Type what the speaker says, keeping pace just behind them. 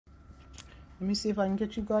Let me see if I can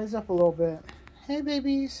get you guys up a little bit. Hey,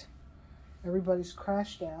 babies. Everybody's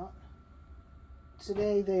crashed out.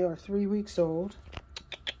 Today they are 3 weeks old.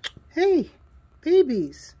 Hey,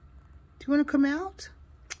 babies. Do you want to come out?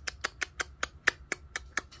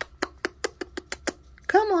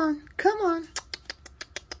 Come on, come on.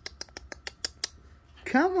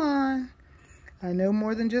 Come on. I know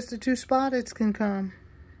more than just the two spotteds can come.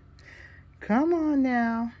 Come on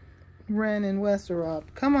now. Ren and Wes are up.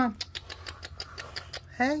 Come on.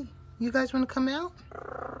 Hey, you guys want to come out?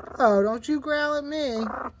 Oh, don't you growl at me.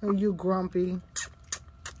 Oh, you grumpy.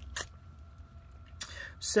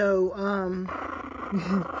 So,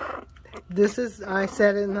 this is, I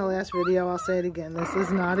said it in the last video, I'll say it again. This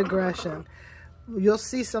is not aggression. You'll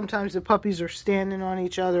see sometimes the puppies are standing on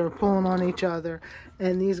each other or pulling on each other.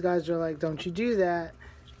 And these guys are like, don't you do that.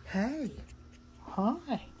 Hey,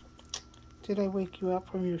 hi. Did I wake you up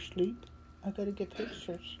from your sleep? I gotta get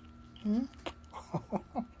pictures.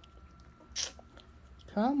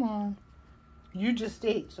 Come on. You just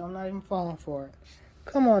ate, so I'm not even falling for it.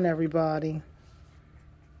 Come on, everybody.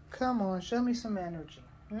 Come on, show me some energy.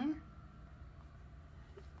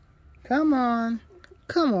 Come on.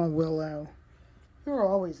 Come on, Willow. You're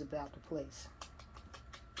always about the place.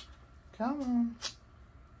 Come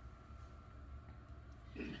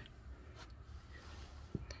on.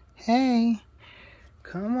 Hey.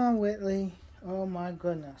 Come on, Whitley. Oh, my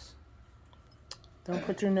goodness. Don't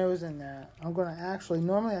put your nose in that. I'm going to actually,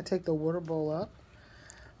 normally I take the water bowl up,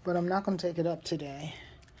 but I'm not going to take it up today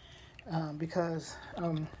because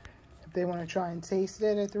if they want to try and taste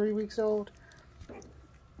it at 3 weeks old,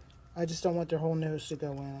 I just don't want their whole nose to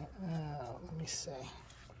go in it. Let me see.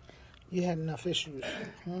 You had enough issues.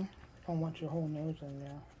 Don't want your whole nose in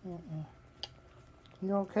there.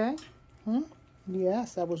 You okay?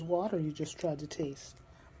 Yes, that was water you just tried to taste.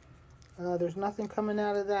 There's nothing coming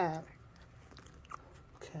out of that.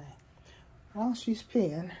 Okay. Well, she's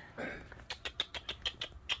peeing.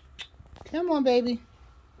 Come on, baby.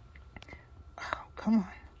 Oh, come on.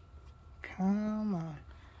 Come on.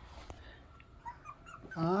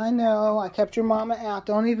 I know. I kept your mama out.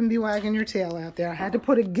 Don't even be wagging your tail out there. I had to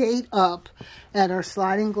put a gate up at our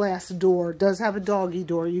sliding glass door. It does have a doggy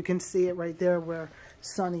door. You can see it right there where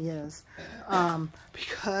Sunny is.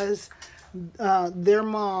 Because their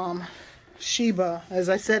mom, Sheba, as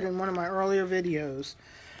I said in one of my earlier videos,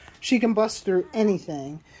 she can bust through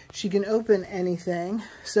anything. She can open anything.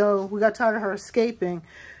 So we got tired of her escaping.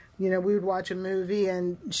 You know, we would watch a movie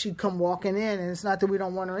and she'd come walking in. And it's not that we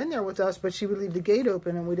don't want her in there with us, but she would leave the gate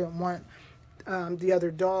open and we didn't want the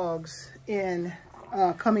other dogs in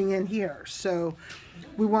coming in here. So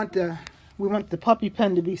we want the puppy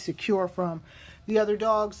pen to be secure from the other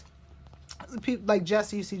dogs. People, like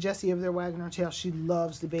Jessie, you see Jessie over there wagging her tail. She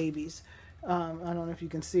loves the babies. I don't know if you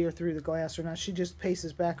can see her through the glass or not. She just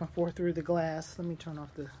paces back and forth through the glass. Let me turn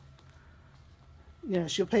off the... You know,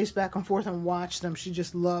 she'll pace back and forth and watch them. She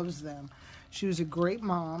just loves them. She was a great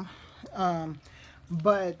mom.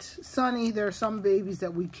 But Sunny, there are some babies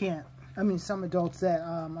that we can't. I mean, some adults that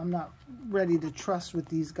I'm not ready to trust with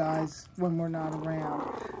these guys when we're not around.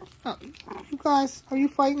 Oh, you guys, are you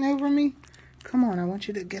fighting over me? Come on, I want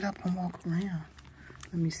you to get up and walk around.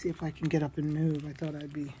 Let me see if I can get up and move. I thought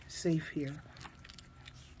I'd be safe here.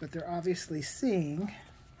 But they're obviously seeing.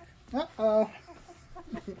 Uh-oh.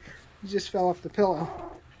 You just fell off the pillow.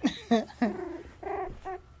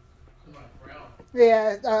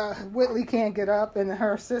 Yeah, Whitley can't get up, and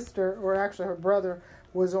her sister, or actually her brother,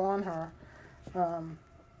 was on her. All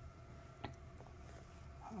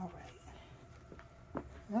right.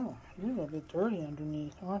 Oh, you're a bit dirty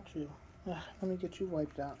underneath, aren't you? Let me get you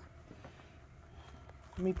wiped out.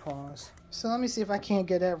 Let me pause. So let me see if I can't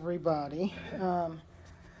get everybody.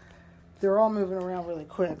 They're all moving around really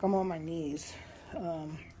quick. I'm on my knees.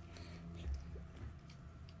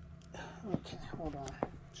 Okay, hold on.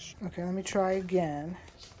 Okay, let me try again.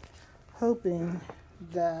 Hoping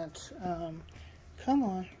that, come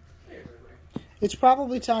on. It's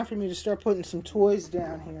probably time for me to start putting some toys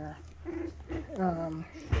down here.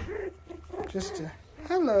 Just to,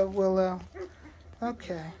 hello, Willow.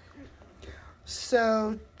 Okay.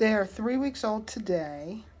 So, they are 3 weeks old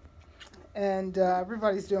today. And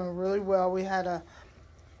everybody's doing really well. We had a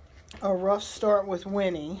rough start with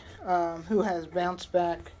Winnie, who has bounced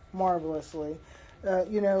back marvelously.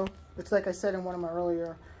 You know, it's like I said in one of my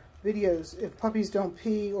earlier videos, if puppies don't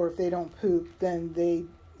pee or if they don't poop, then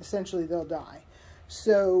they'll die.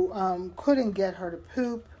 So couldn't get her to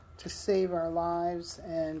poop to save our lives,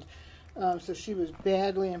 and so she was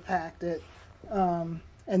badly impacted.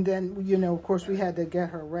 And then, you know, of course we had to get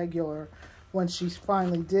her regular once she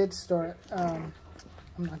finally did start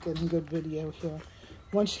I'm not getting good video here.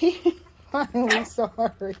 When she finally,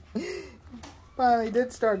 sorry, finally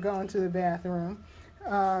did start going to the bathroom,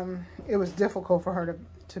 it was difficult for her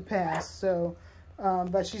to pass. So,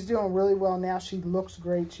 but she's doing really well now. She looks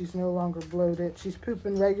great. She's no longer bloated. She's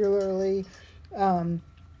pooping regularly.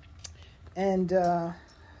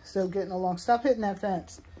 So getting along. Stop hitting that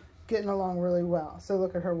fence. Getting along really well. So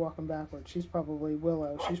look at her walking backwards. She's probably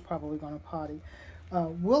Willow. She's probably going to potty.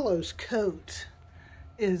 Willow's coat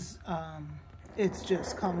is, it's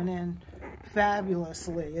just coming in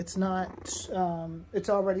fabulously. It's not, it's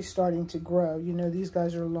already starting to grow. You know, these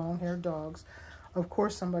guys are long-haired dogs. Of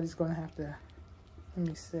course, somebody's going to have to, let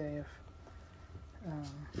me see if,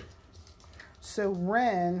 so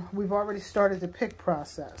Ren, we've already started the pick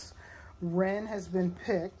process. Ren has been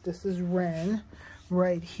picked. This is Ren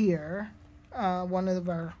right here. One of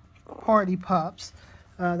our party pups.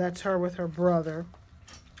 That's her with her brother.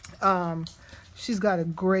 She's got a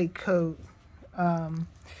great coat.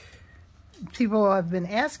 People have been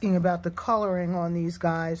asking about the coloring on these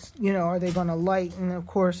guys. You know, are they going to lighten? Of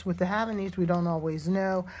course, with the Havanese, we don't always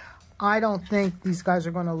know. I don't think these guys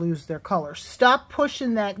are going to lose their color. Stop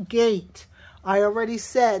pushing that gate. I already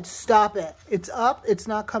said stop it. It's up. It's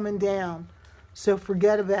not coming down. So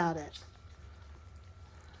forget about it.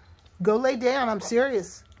 Go lay down. I'm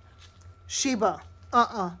serious. Sheba.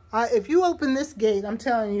 If you open this gate, I'm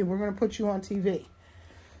telling you, we're going to put you on TV.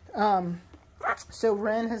 So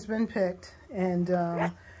Ren has been picked, and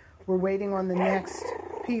we're waiting on the next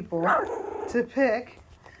people to pick.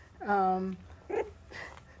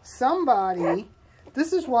 Somebody,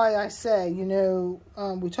 this is why I say, you know,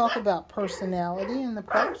 we talk about personality in the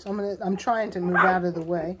pups. I'm trying to move out of the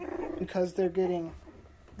way because they're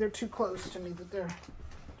too close to me, but they're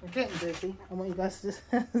getting busy. I want you guys to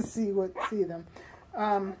see them.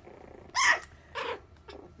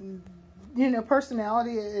 You know,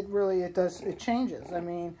 personality, it changes. I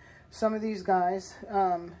mean, some of these guys,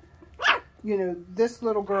 you know, this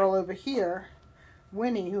little girl over here,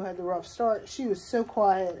 Winnie, who had the rough start, she was so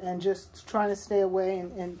quiet and just trying to stay away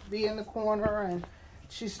and be in the corner, and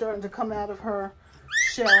she's starting to come out of her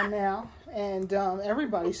shell now, and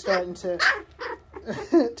everybody's starting to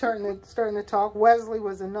starting to talk. Wesley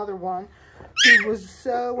was another one. He was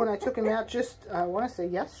so, when I took him out just, I want to say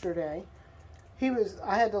yesterday,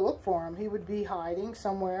 I had to look for him. He would be hiding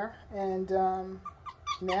somewhere, and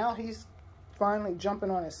now he's finally jumping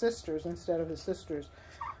on his sisters instead of his sisters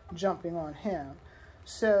jumping on him.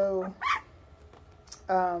 So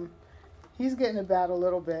he's getting about a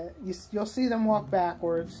little bit. You'll see them walk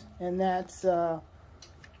backwards, and that's you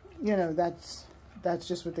know, that's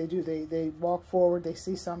just what they do. They walk forward, they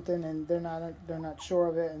see something, and they're not sure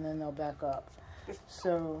of it, and then they'll back up.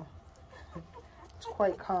 So it's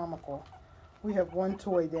quite comical. We have one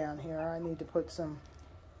toy down here. I need to put some.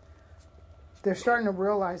 They're starting to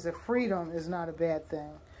realize that freedom is not a bad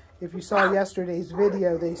thing. If you saw yesterday's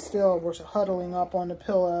video, they still were huddling up on the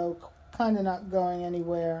pillow, kind of not going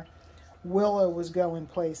anywhere. Willow was going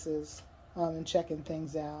places and checking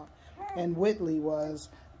things out, and Whitley was,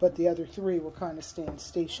 but the other three were kind of staying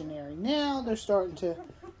stationary. Now they're starting to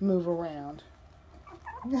move around.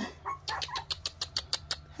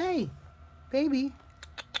 Hey, baby,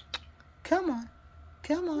 come on,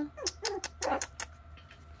 come on.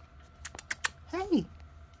 Hey.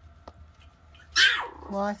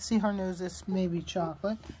 Well, I see her nose is maybe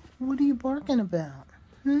chocolate. What are you barking about?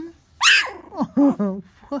 Hmm? Oh,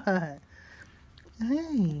 what?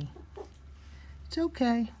 Hey. It's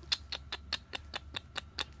okay.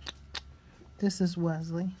 This is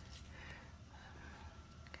Wesley.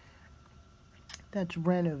 That's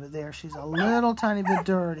Ren over there. She's a little tiny bit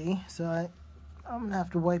dirty, so I'm going to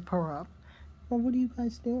have to wipe her up. Well, what are you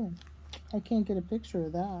guys doing? I can't get a picture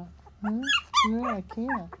of that. Hmm? No, I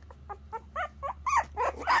can't.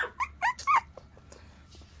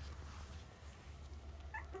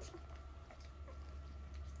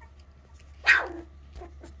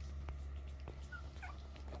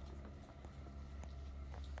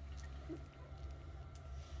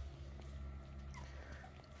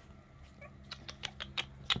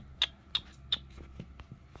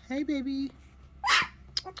 Hey, baby.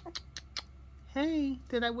 Hey,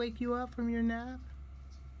 did I wake you up from your nap?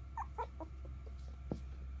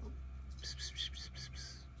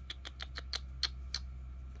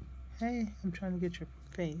 Hey, I'm trying to get your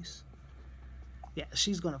face. Yeah,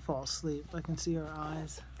 she's going to fall asleep. I can see her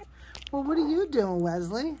eyes. Well, what are you doing,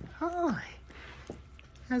 Wesley? Hi.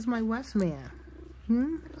 How's my West man?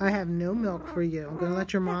 I have no milk for you. I'm going to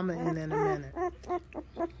let your mama in a minute.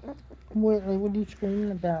 Whitley, what are you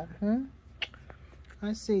screaming about,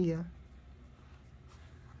 I see you.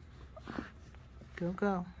 Go,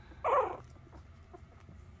 go.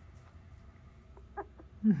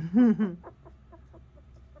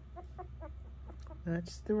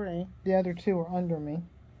 That's 3. The other 2 are under me.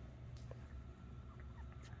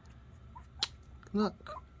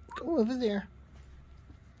 Look, go over there.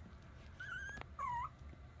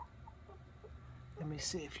 Let me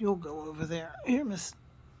see if you'll go over there. Here, Miss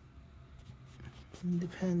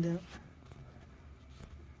Independent.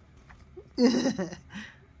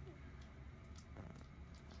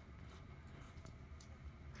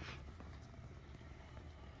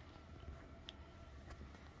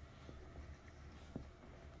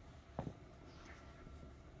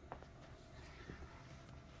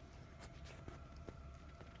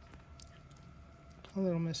 A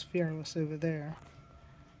little Miss Fearless over there.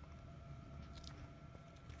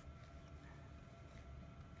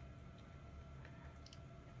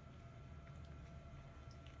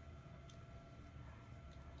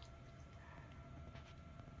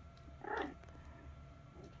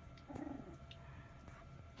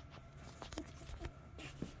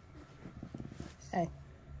 Hey,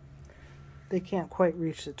 they can't quite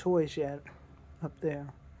reach the toys yet up there.